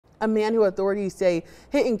A man who authorities say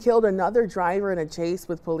hit and killed another driver in a chase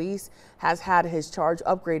with police has had his charge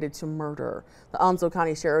upgraded to murder. The Onslow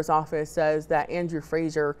County Sheriff's Office says that Andrew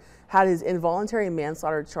Frazier had his involuntary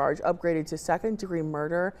manslaughter charge upgraded to second-degree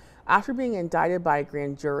murder after being indicted by a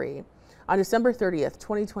grand jury. On December 30th,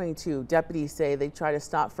 2022, deputies say they tried to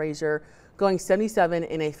stop Frazier going 77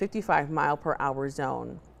 in a 55-mile-per-hour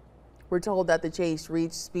zone. We're told that the chase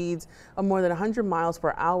reached speeds of more than 100 miles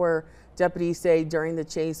per hour. Deputies say during the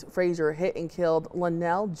chase, Frazier hit and killed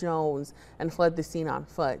Linnell Jones and fled the scene on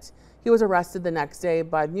foot. He was arrested the next day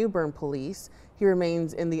by New Bern police. He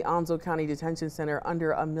remains in the Onslow County Detention Center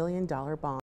under $1 million bond.